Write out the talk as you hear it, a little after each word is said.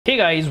Hey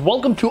guys,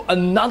 welcome to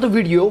another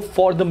video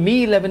for the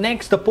Mi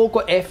 11X, the Poco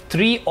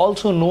F3,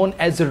 also known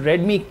as the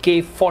Redmi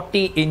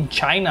K40 in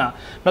China.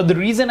 Now the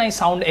reason I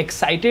sound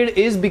excited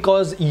is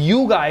because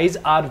you guys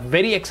are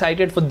very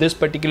excited for this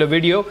particular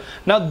video.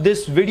 Now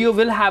this video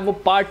will have a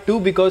part 2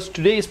 because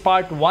today is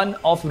part 1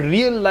 of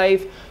real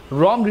life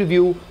ROM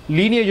review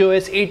Lineage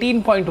OS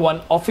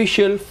 18.1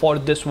 official for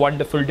this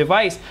wonderful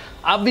device.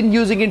 I've been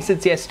using it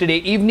since yesterday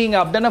evening.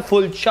 I've done a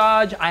full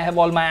charge. I have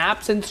all my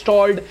apps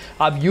installed.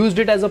 I've used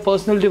it as a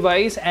personal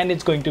device and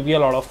it's going to be a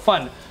lot of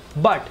fun.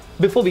 But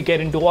before we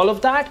get into all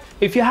of that,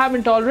 if you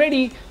haven't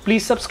already,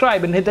 please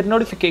subscribe and hit that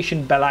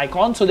notification bell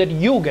icon so that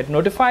you get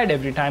notified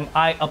every time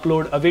I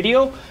upload a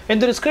video. In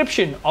the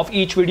description of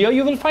each video,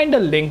 you will find a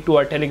link to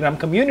our Telegram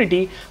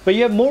community where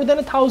you have more than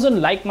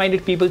 1,000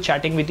 like-minded people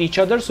chatting with each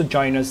other, so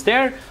join us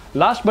there.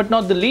 Last but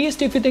not the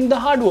least, if you think the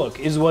hard work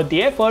is worth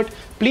the effort,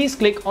 please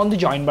click on the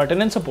join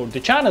button and support the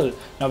channel.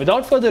 Now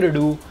without further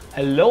ado,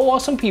 hello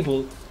awesome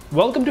people,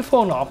 welcome to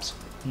PhoneOps.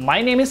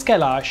 My name is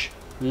Kailash.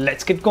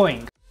 Let's get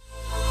going.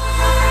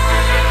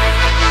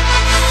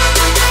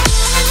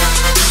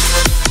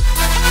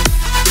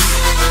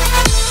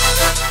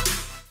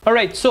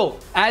 Alright, so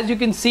as you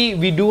can see,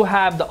 we do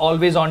have the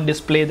always on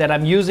display that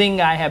I'm using.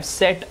 I have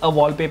set a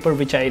wallpaper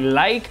which I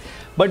like,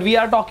 but we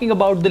are talking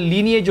about the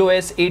Lineage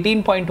OS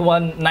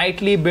 18.1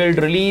 nightly build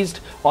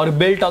released or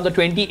built on the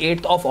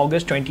 28th of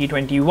August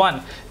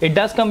 2021. It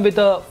does come with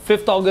a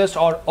 5th August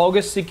or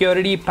August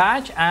security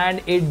patch,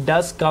 and it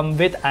does come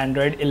with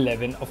Android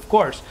 11 of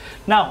course.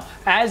 Now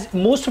as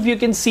most of you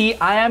can see,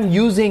 I am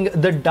using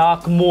the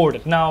dark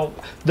mode. Now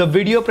the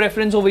video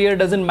preference over here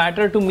doesn't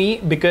matter to me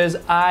because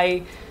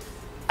I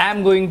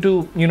am going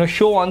to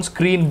show on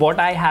screen what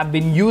I have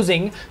been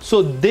using.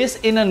 So this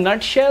in a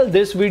nutshell,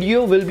 this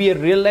video will be a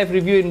real life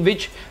review in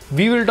which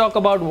we will talk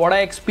about what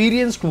I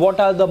experienced, what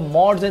are the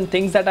mods and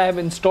things that I have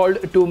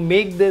installed to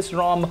make this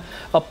ROM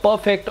a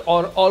perfect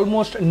or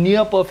almost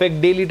near perfect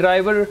daily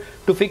driver,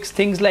 to fix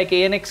things like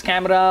ANX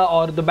camera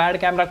or the bad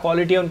camera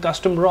quality on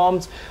custom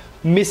ROMs,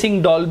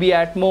 missing Dolby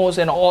Atmos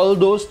and all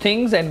those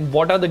things, and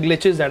what are the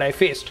glitches that I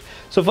faced.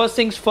 So first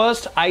things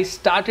first, I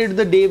started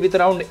the day with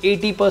around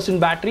 80%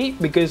 battery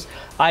because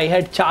I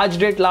had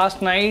charged it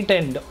last night,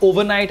 and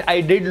overnight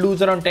I did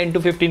lose around 10 to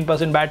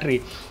 15%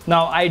 battery.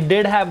 Now I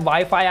did have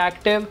Wi-Fi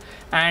active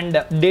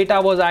and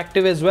data was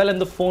active as well, and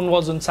the phone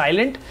was on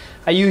silent.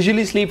 I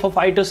usually sleep for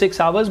 5 to 6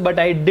 hours, but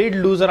I did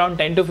lose around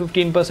 10 to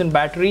 15%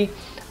 battery.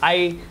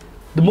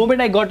 The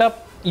moment I got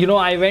up,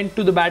 I went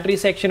to the battery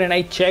section and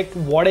I checked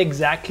what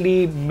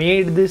exactly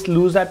made this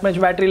lose that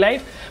much battery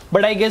life.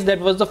 But I guess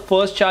that was the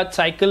first charge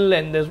cycle,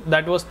 and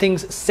that was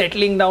things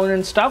settling down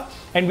and stuff.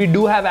 And we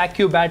do have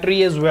active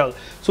battery as well.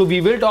 So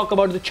we will talk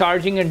about the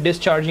charging and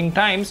discharging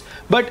times.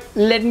 But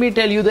let me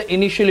tell you the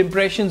initial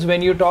impressions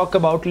when you talk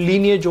about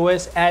Lineage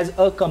OS as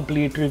a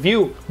complete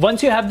review.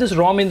 Once you have this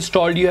ROM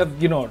installed, you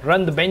have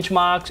run the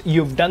benchmarks,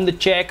 you've done the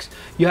checks,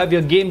 you have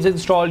your games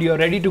installed, you're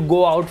ready to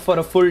go out for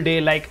a full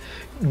day, like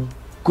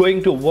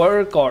going to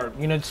work or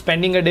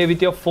spending a day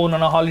with your phone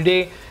on a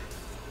holiday.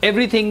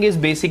 Everything is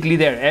basically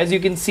there. As you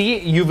can see,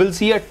 you will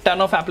see a ton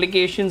of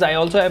applications. I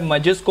also have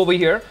Magisk over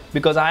here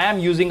because I am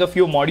using a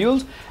few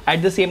modules.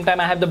 At the same time,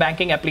 I have the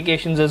banking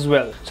applications as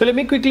well. So let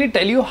me quickly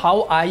tell you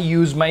how I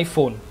use my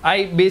phone.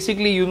 I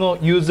basically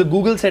use the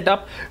Google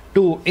setup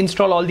to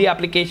install all the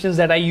applications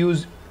that I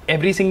use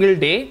every single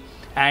day,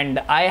 and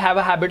I have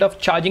a habit of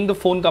charging the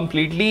phone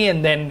completely,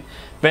 and then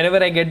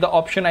whenever I get the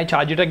option, I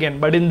charge it again.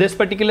 But in this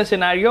particular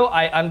scenario,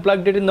 I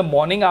unplugged it in the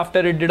morning after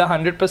it did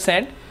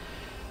 100%,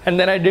 and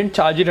then I didn't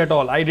charge it at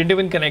all. I didn't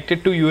even connect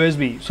it to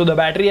USB. So the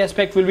battery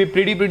aspect will be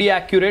pretty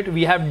accurate.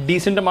 We have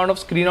decent amount of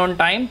screen on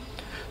time.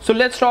 So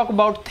let's talk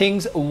about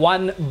things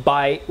one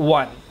by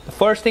one. The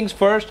first things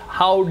first,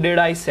 how did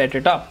I set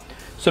it up?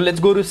 So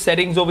let's go to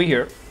settings over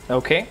here.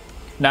 Okay.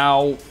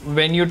 Now,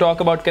 when you talk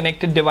about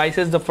connected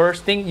devices, the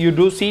first thing you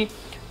do see,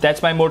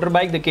 that's my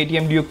motorbike, the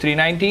KTM Duke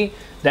 390.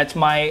 That's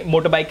my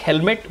motorbike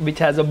helmet, which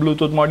has a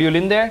Bluetooth module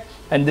in there.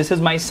 And this is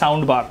my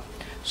sound bar.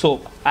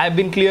 So I've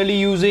been clearly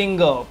using,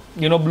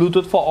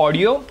 Bluetooth for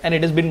audio, and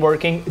it has been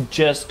working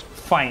just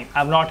fine.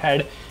 I've not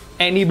had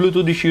any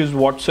Bluetooth issues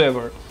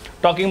whatsoever.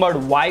 Talking about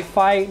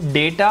Wi-Fi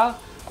data,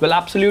 well,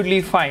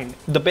 absolutely fine.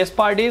 The best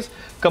part is,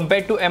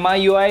 compared to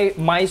MIUI,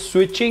 my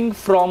switching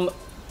from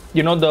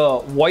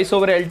the voice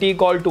over LTE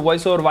call to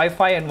voice over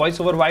Wi-Fi and voice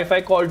over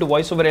Wi-Fi call to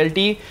voice over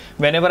LTE,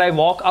 whenever I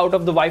walk out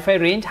of the Wi-Fi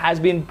range, has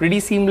been pretty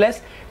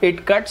seamless.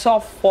 It cuts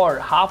off for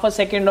half a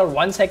second or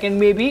 1 second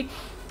maybe,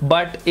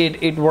 but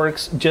it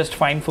works just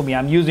fine for me.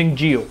 I'm using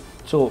Geo.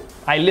 So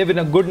I live in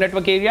a good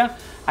network area.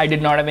 I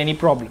did not have any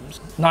problems.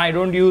 Now I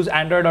don't use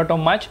Android Auto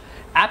much.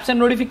 Apps and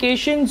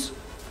notifications,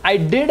 I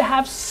did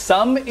have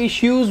some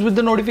issues with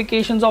the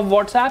notifications of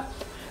WhatsApp.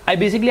 I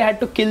basically had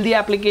to kill the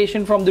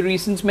application from the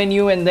recents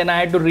menu, and then I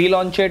had to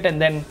relaunch it, and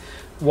then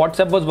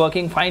WhatsApp was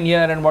working fine here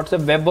and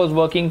WhatsApp web was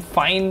working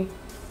fine.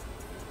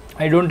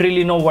 I don't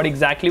really know what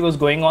exactly was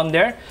going on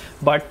there,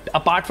 but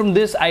apart from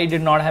this, I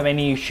did not have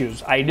any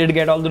issues. I did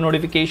get all the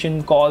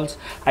notification calls.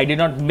 I did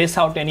not miss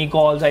out any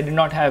calls. I did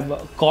not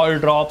have call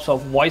drops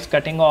of voice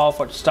cutting off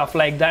or stuff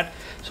like that.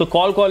 So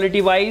call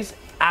quality wise,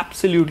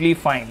 absolutely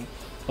fine.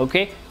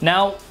 Okay,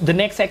 now the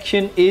next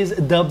section is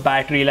the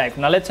battery life.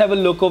 Now let's have a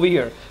look over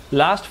here.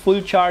 Last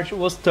full charge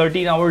was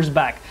 13 hours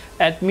back.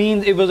 That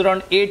means it was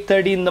around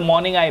 8:30 in the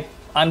morning. I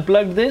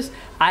unplugged this.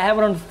 I have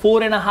around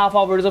 4.5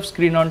 hours of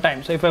screen on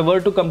time. So if I were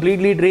to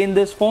completely drain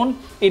this phone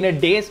in a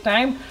day's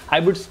time, I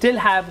would still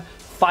have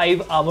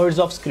 5 hours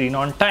of screen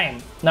on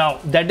time. Now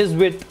that is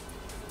with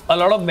a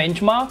lot of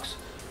benchmarks,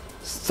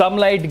 some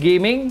light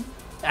gaming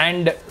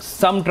and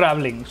some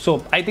traveling.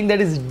 So I think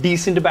that is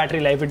decent battery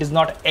life. It is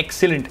not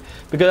excellent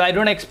because I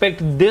don't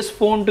expect this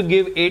phone to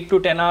give 8 to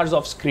 10 hours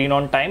of screen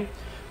on time,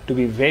 to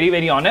be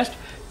very honest.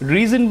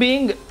 Reason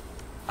being,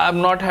 I've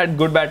not had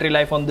good battery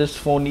life on this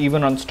phone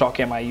even on stock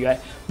MIUI.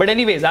 But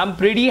anyways, I'm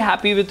pretty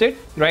happy with it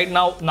right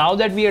now. Now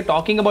that we are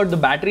talking about the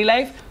battery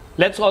life,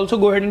 let's also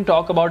go ahead and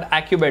talk about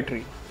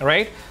AccuBattery,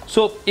 right?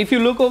 So if you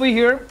look over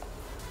here,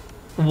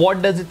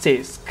 what does it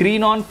say?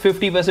 Screen on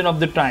 50% of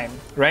the time,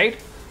 right?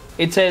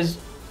 It says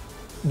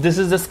this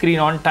is the screen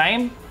on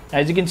time.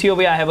 As you can see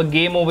over here, I have a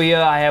game over here.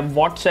 I have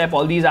WhatsApp,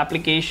 all these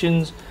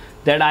applications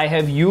that I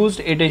have used.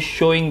 It is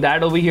showing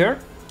that over here.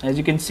 As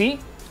you can see,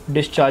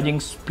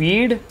 discharging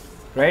speed,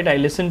 right? I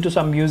listen to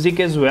some music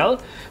as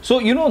well. So,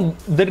 you know,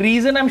 the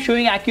reason I'm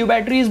showing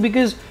AccuBattery is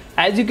because,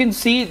 as you can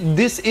see,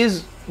 this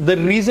is the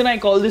reason I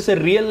call this a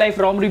real life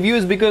ROM review,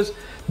 is because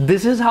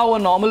this is how a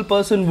normal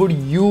person would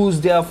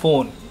use their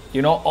phone.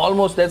 You know,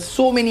 almost there's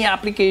so many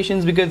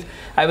applications because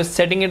I was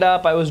setting it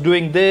up, I was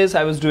doing this,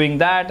 I was doing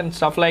that and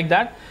stuff like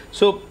that.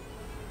 So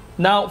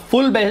now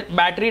full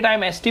battery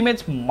time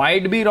estimates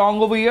might be wrong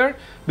over here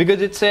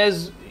because it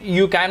says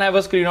you can have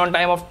a screen on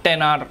time of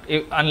 10 hours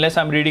unless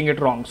I'm reading it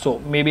wrong. So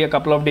maybe a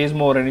couple of days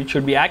more and it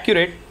should be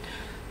accurate.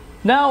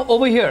 Now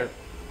over here,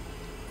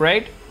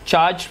 right,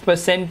 charge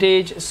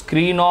percentage,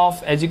 screen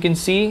off, as you can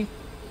see,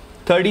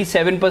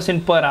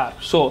 37% per hour.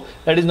 So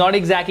that is not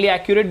exactly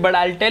accurate, but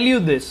I'll tell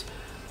you this.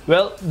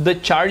 Well, the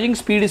charging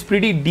speed is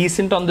pretty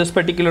decent on this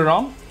particular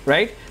ROM,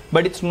 right?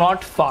 But it's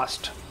not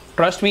fast.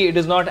 Trust me, it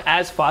is not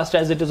as fast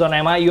as it is on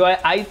MIUI.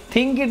 I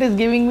think it is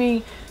giving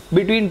me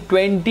between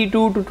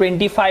 22 to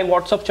 25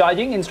 watts of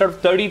charging instead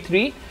of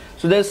 33.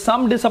 So there's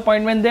some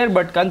disappointment there,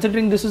 but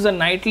considering this is a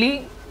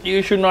nightly,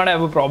 you should not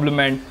have a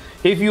problem. And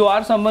if you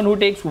are someone who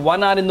takes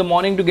 1 hour in the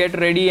morning to get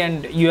ready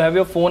and you have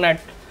your phone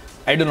at,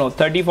 I don't know,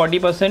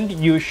 30-40%,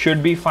 you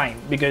should be fine,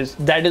 because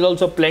that is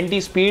also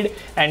plenty speed,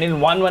 and in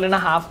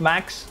 1.5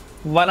 max,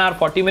 1 hour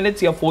 40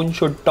 minutes, your phone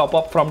should top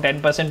up from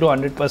 10% to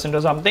 100%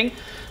 or something.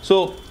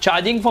 So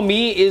charging for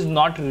me is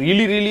not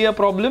really a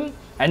problem,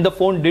 and the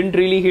phone didn't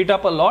really heat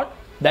up a lot.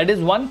 That is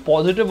one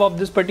positive of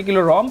this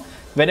particular ROM.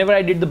 Whenever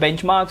I did the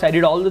benchmarks, I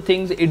did all the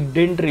things, it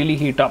didn't really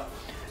heat up.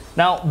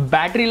 Now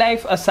battery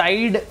life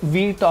aside,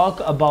 we talk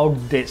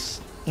about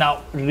this.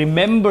 Now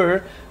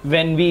remember,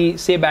 when we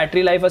say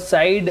battery life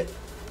aside,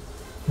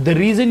 the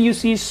reason you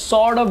see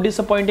sort of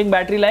disappointing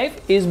battery life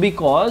is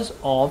because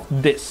of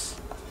this.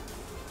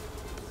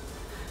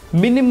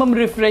 Minimum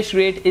refresh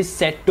rate is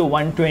set to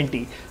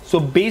 120. So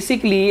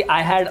basically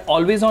I had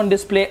always on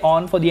display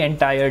on for the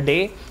entire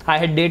day. I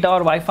had data or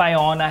Wi-Fi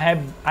on. I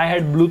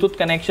had Bluetooth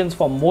connections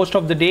for most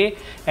of the day,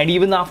 and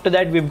even after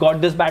that we've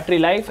got this battery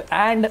life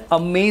and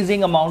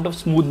amazing amount of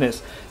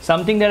smoothness.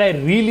 Something that I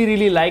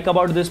really like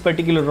about this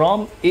particular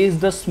ROM is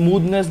the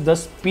smoothness, the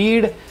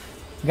speed.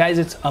 Guys,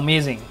 it's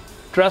amazing.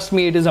 Trust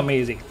me, it is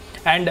amazing.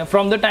 And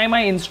from the time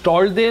I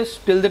installed this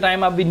till the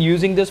time I've been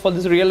using this for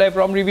this real life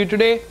ROM review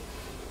today,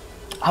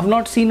 I've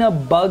not seen a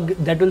bug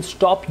that will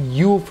stop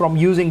you from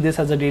using this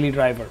as a daily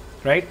driver,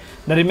 right?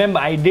 Now remember,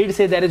 I did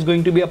say there is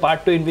going to be a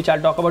part 2 in which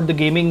I'll talk about the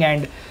gaming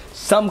and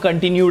some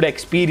continued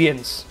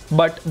experience,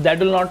 but that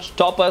will not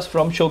stop us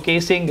from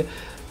showcasing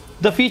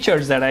the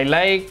features that I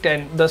liked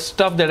and the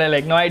stuff that I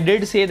like. Now I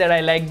did say that I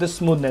like the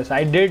smoothness.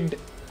 I did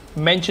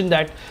mention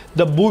that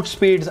the boot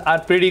speeds are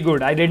pretty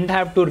good. I didn't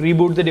have to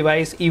reboot the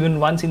device even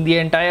once in the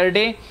entire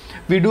day.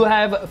 We do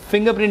have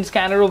fingerprint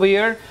scanner over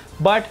here,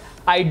 but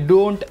I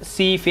don't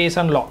see face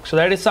unlock. So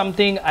that is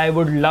something I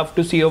would love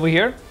to see over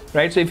here,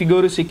 right? So if you go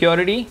to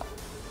security,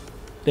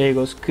 there you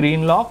go,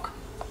 screen lock,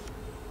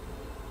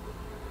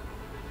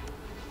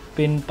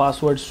 pin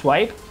password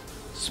swipe,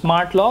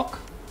 smart lock.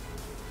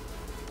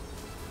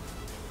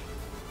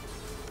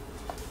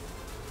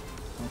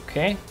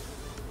 Okay.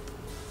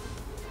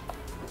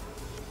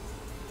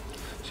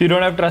 So you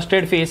don't have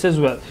trusted face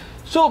as well.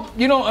 So,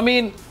 you know, I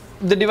mean,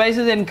 the device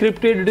is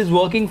encrypted, it is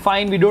working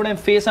fine. We don't have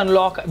face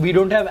unlock, we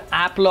don't have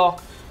app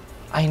lock.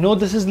 I know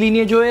this is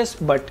Lineage OS,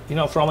 but you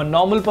know, from a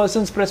normal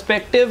person's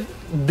perspective,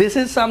 this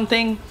is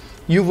something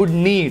you would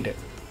need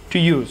to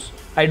use.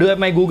 I do have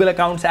my Google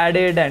accounts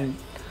added and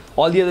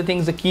all the other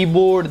things, the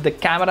keyboard, the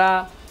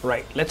camera.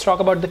 Right, let's talk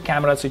about the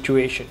camera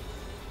situation.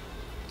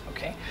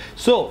 Okay,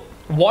 so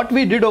what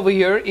we did over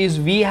here is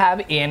we have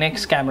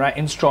ANX camera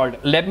installed.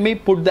 Let me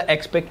put the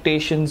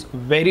expectations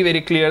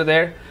very clear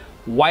there.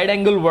 wide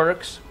angle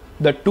works,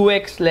 the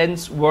 2x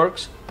lens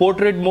works,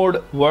 portrait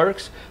mode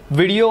works,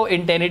 video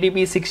in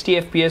 1080p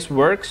 60 fps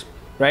works,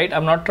 right?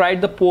 I've not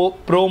tried the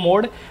pro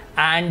mode,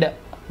 and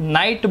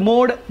night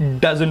mode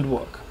doesn't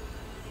work.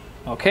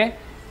 Okay,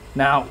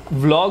 now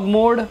vlog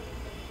mode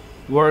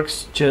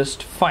works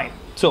just fine.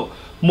 So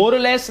more or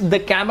less the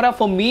camera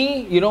for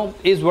me, you know,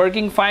 is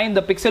working fine.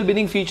 The pixel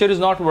binning feature is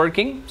not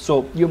working,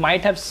 so you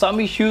might have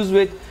some issues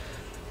with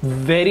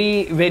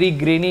very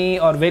grainy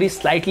or very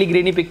slightly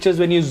grainy pictures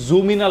when you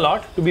zoom in a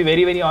lot, to be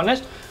very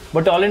honest.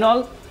 But all in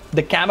all,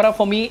 the camera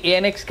for me,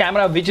 ANX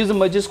camera, which is a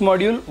Magisk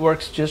module,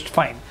 works just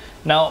fine.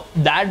 Now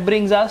that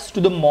brings us to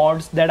the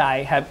mods that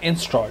I have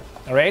installed.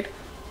 All right,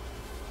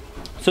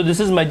 so this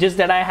is Magisk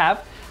that I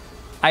have.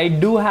 I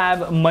do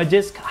have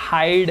Magisk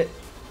hide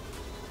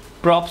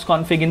props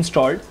config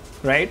installed,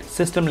 right?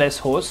 Systemless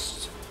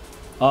hosts,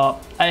 a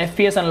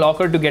FPS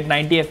unlocker to get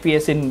 90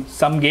 FPS in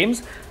some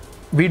games.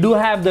 We do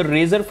have the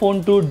Razer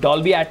Phone 2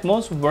 Dolby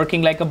Atmos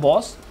working like a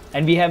boss,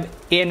 and we have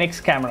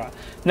ANX camera.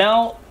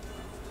 Now,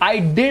 I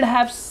did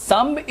have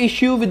some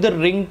issue with the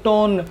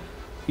ringtone,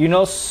 you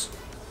know,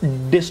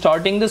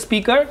 distorting the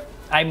speaker.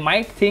 I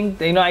might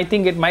think, you know, I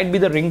think it might be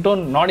the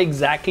ringtone, not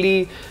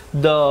exactly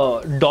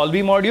the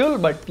Dolby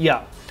module, but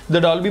yeah, the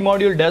Dolby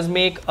module does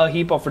make a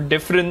heap of a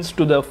difference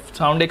to the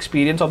sound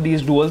experience of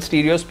these dual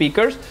stereo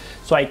speakers.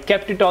 So I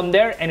kept it on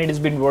there, and it has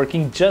been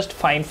working just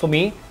fine for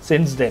me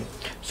since then.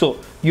 So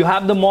you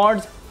have the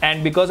mods,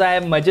 and because I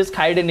have Magisk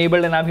hide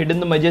enabled and I've hidden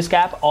the Magisk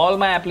app, all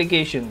my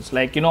applications,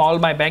 like, you know, all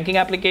my banking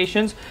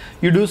applications,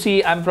 you do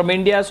see I'm from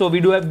India, so we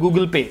do have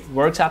Google Pay,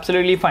 works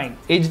absolutely fine.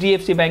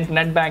 HDFC Bank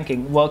net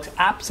banking works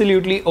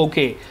absolutely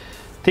okay.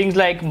 Things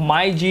like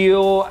My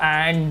Geo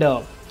and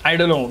I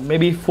don't know,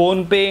 maybe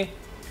Phone Pay,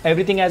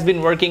 everything has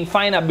been working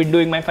fine. I've been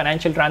doing my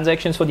financial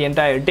transactions for the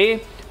entire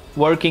day,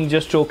 working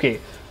just okay.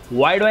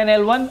 Widevine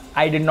L1,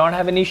 I did not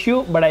have an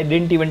issue, but I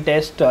didn't even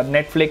test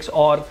Netflix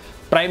or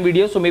Prime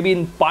Video. So maybe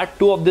in part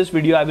 2 of this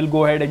video, I will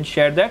go ahead and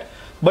share that.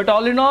 But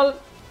all in all,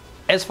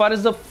 as far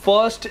as the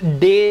first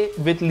day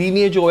with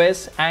Lineage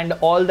OS and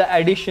all the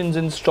additions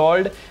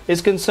installed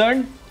is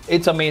concerned,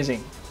 it's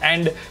amazing.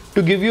 And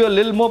to give you a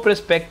little more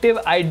perspective,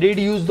 I did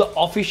use the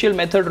official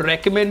method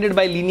recommended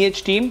by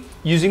Lineage team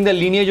using the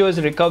Lineage OS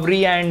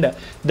recovery and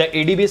the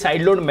ADB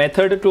sideload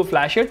method to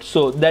flash it.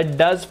 So that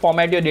does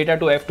format your data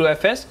to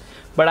F2FS,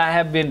 but I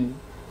have been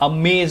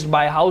amazed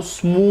by how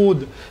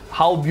smooth,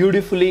 how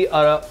beautifully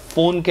a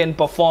phone can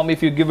perform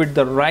if you give it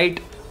the right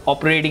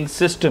operating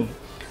system.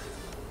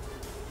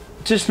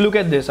 Just look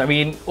at this. I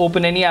mean,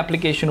 open any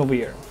application over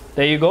here.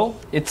 There you go.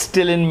 It's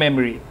still in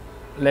memory.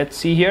 Let's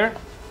see here.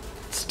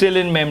 Still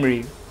in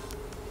memory.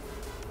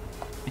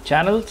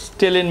 Channel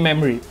still in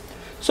memory.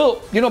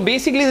 So, you know,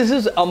 basically this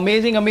is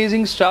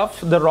amazing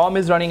stuff. The ROM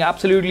is running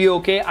absolutely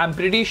okay. I'm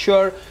pretty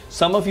sure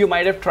some of you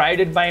might have tried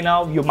it by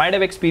now. You might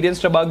have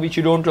experienced a bug which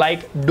you don't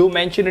like. Do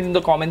mention it in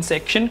the comment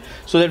section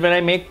so that when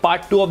I make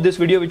part 2 of this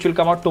video, which will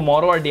come out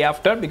tomorrow or day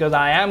after, because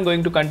I am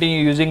going to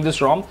continue using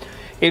this ROM.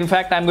 In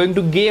fact, I'm going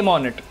to game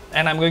on it,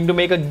 and I'm going to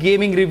make a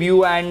gaming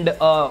review and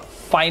a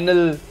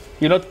final,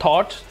 you know,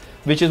 thoughts,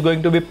 which is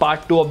going to be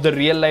part 2 of the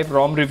real life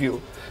ROM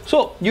review.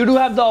 So you do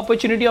have the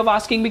opportunity of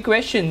asking me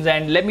questions,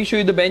 and let me show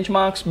you the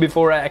benchmarks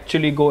before I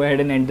actually go ahead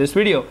and end this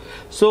video.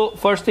 So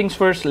first things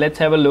first, let's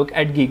have a look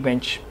at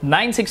Geekbench.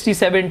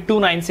 967 to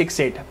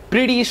 968.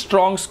 Pretty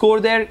strong score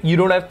there. You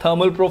don't have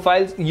thermal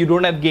profiles, you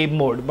don't have game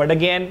mode, but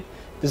again,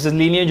 this is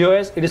Lineage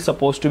OS, it is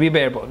supposed to be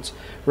bare bones,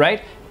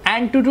 right?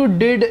 Antutu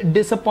did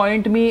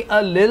disappoint me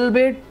a little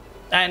bit,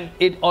 and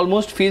it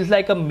almost feels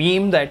like a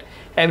meme that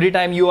every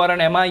time you are on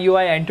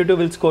MIUI, Antutu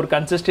will score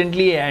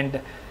consistently, and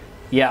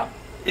yeah,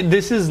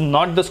 this is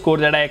not the score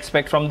that I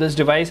expect from this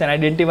device, and I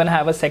didn't even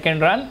have a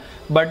second run,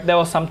 but there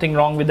was something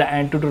wrong with the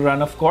Antutu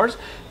run, of course.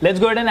 Let's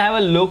go ahead and have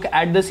a look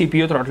at the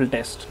CPU throttle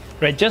test.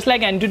 Right, just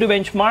like Antutu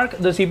benchmark,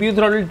 the CPU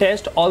throttle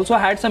test also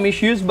had some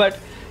issues, but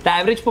the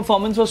average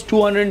performance was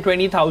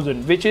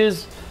 220,000, which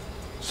is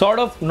sort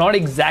of not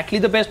exactly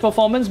the best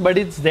performance, but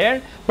it's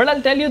there. But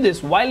I'll tell you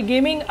this, while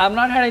gaming, I've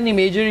not had any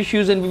major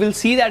issues, and we will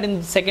see that in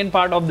the second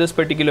part of this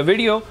particular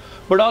video.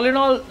 But all in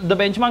all, the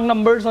benchmark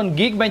numbers on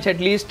Geekbench at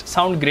least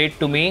sound great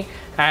to me,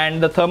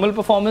 and the thermal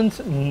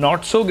performance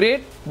not so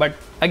great. But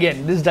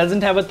again, this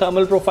doesn't have a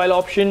thermal profile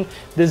option,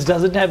 this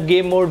doesn't have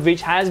game mode,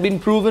 which has been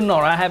proven,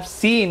 or I have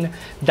seen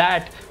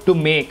that to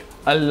make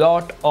a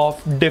lot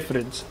of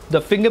difference. The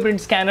fingerprint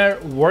scanner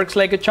works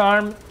like a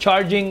charm,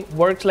 charging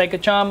works like a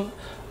charm,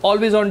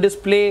 always on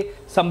display,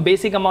 some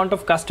basic amount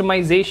of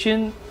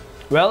customization.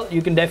 Well,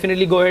 you can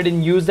definitely go ahead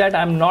and use that.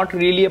 I'm not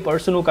really a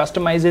person who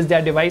customizes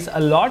their device a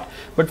lot,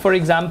 but for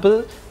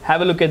example,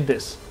 have a look at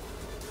this.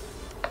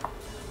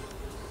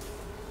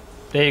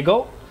 There you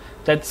go.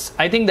 That's,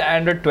 I think, the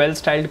Android 12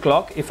 styled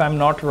clock, if I'm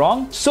not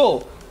wrong.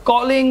 So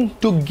calling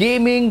to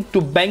gaming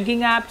to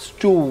banking apps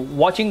to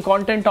watching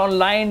content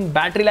online,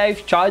 battery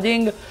life,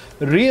 charging,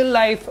 real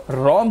life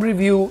ROM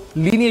review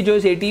Lineage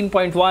OS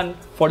 18.1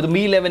 for the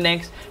Mi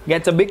 11X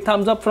gets a big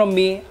thumbs up from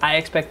me. I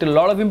expect a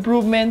lot of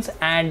improvements,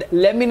 and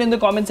let me know in the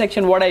comment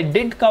section what I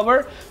did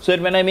cover so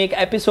that when I make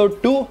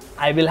episode 2,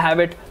 I will have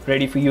it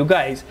ready for you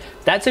guys.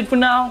 That's it for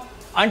now.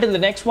 Until the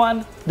next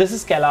one, this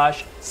is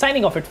Kailash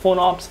signing off at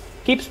PhoneOps.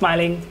 Keep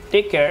smiling.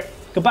 Take care.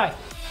 Goodbye.